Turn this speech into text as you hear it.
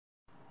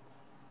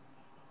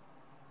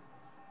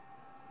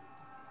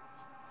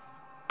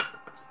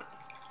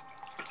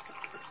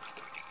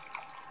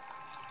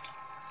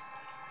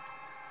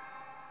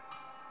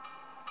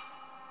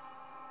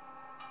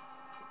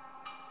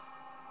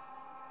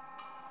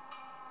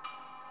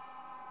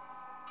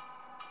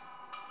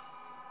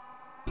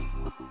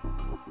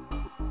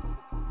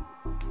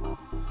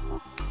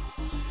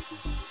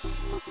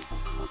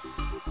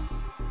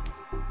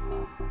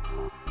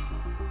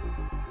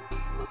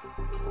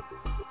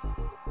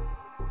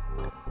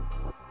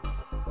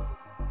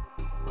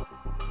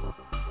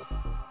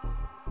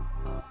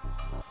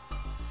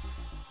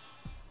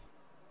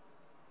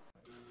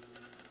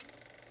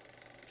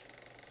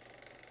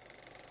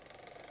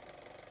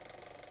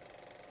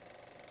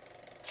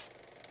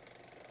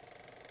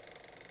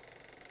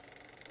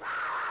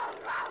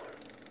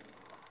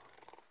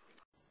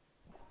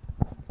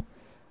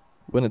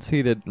When it's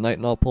heated,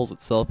 NiTiNOL pulls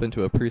itself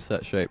into a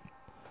preset shape.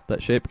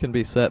 That shape can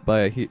be set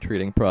by a heat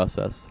treating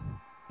process.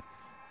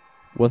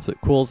 Once it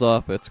cools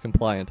off, it's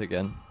compliant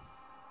again.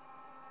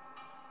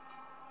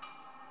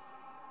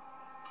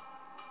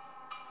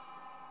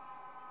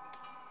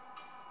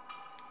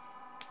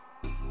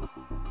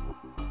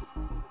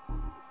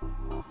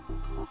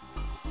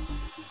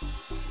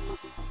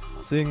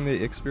 Seeing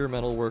the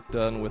experimental work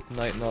done with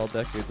NiTiNOL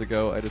decades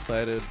ago, I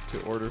decided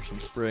to order some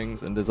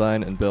springs and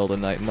design and build a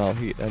NiTiNOL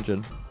heat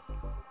engine.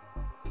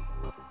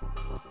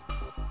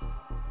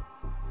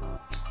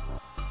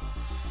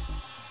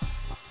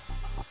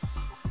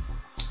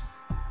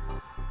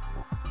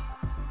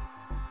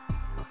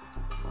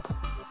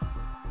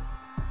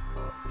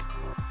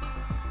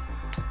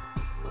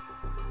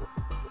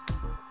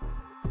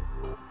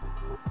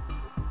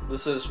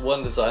 This is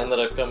one design that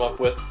I've come up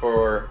with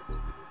for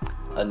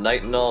a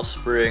NiTiNOL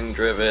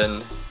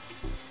spring-driven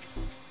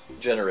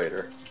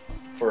generator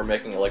for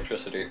making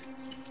electricity.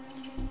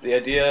 The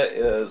idea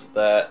is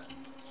that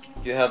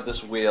you have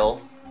this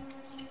wheel,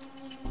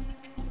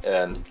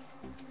 and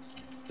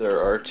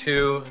there are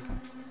two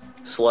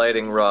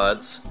sliding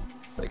rods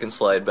that can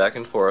slide back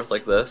and forth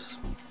like this,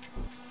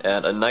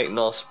 and a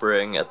NiTiNOL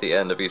spring at the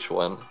end of each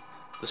one.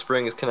 The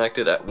spring is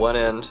connected at one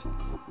end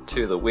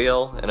to the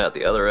wheel, and at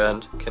the other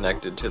end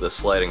connected to the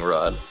sliding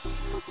rod,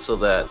 so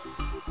that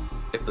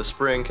if the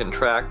spring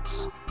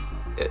contracts,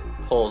 it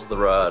pulls the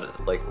rod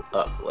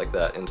up like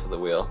that into the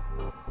wheel.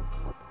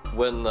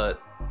 When the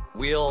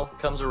wheel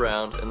comes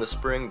around and the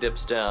spring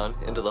dips down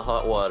into the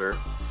hot water,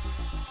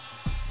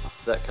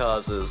 that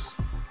causes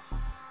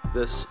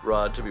this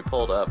rod to be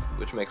pulled up,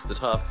 which makes the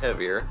top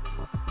heavier.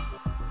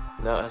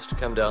 Now it has to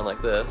come down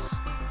like this.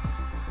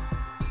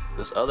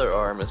 This other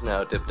arm is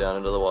now dipped down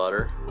into the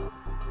water.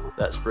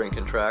 That spring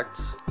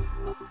contracts.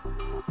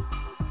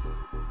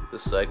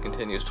 This side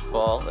continues to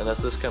fall, and as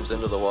this comes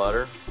into the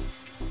water,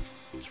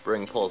 the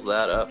spring pulls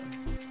that up.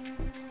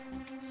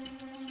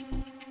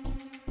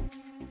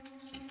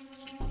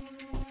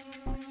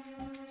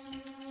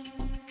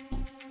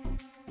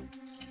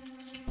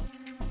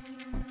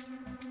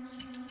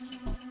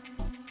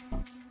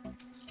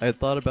 I had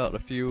thought about a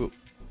few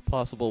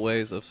possible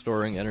ways of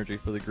storing energy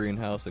for the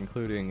greenhouse,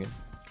 including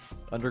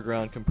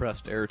underground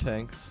compressed air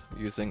tanks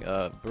using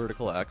a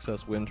vertical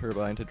access wind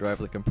turbine to drive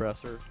the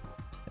compressor,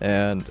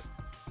 and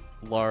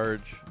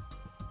large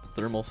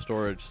thermal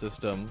storage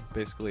system,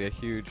 basically a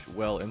huge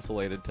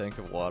well-insulated tank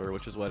of water,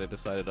 which is what I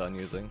decided on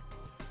using.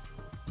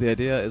 The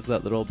idea is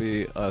that there'll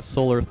be a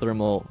solar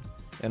thermal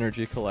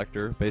energy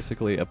collector,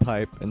 basically a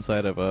pipe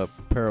inside of a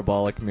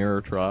parabolic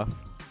mirror trough,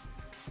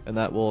 and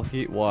that will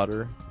heat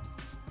water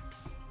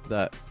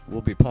that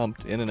will be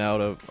pumped in and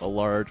out of a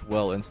large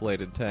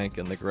well-insulated tank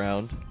in the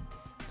ground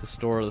to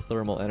store the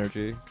thermal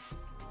energy.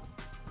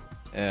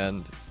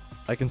 And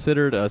I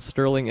considered a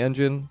Stirling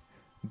engine,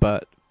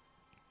 but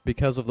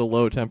because of the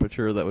low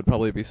temperature that would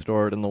probably be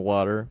stored in the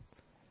water,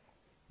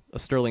 a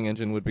Stirling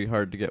engine would be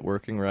hard to get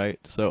working right,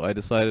 so I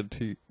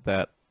decided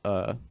that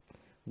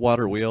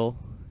water wheel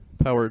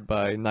powered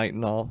by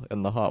NiTiNOL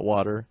and the hot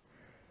water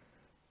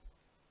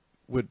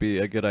would be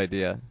a good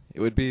idea.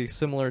 It would be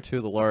similar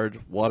to the large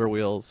water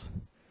wheels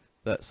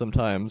that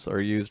sometimes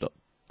are used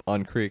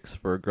on creeks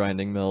for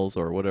grinding mills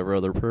or whatever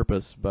other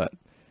purpose, but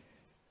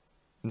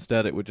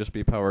instead it would just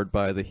be powered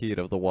by the heat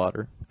of the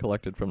water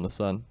collected from the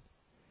sun.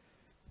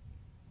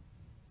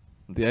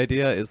 The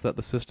idea is that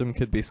the system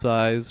could be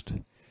sized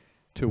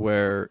to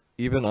where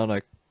even on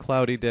a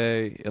cloudy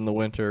day in the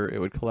winter it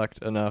would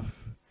collect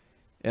enough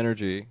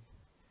energy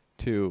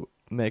to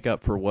make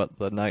up for what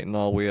the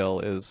NiTiNOL wheel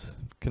is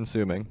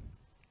consuming.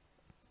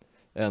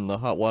 And the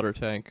hot water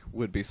tank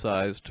would be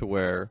sized to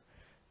where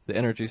the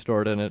energy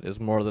stored in it is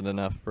more than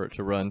enough for it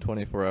to run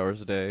 24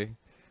 hours a day,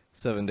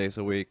 7 days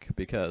a week,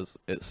 because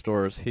it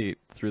stores heat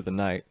through the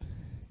night,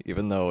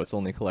 even though it's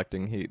only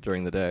collecting heat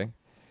during the day.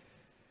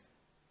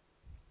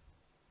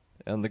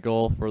 And the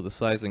goal for the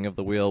sizing of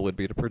the wheel would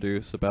be to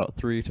produce about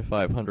 300 to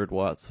 500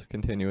 watts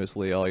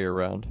continuously all year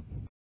round.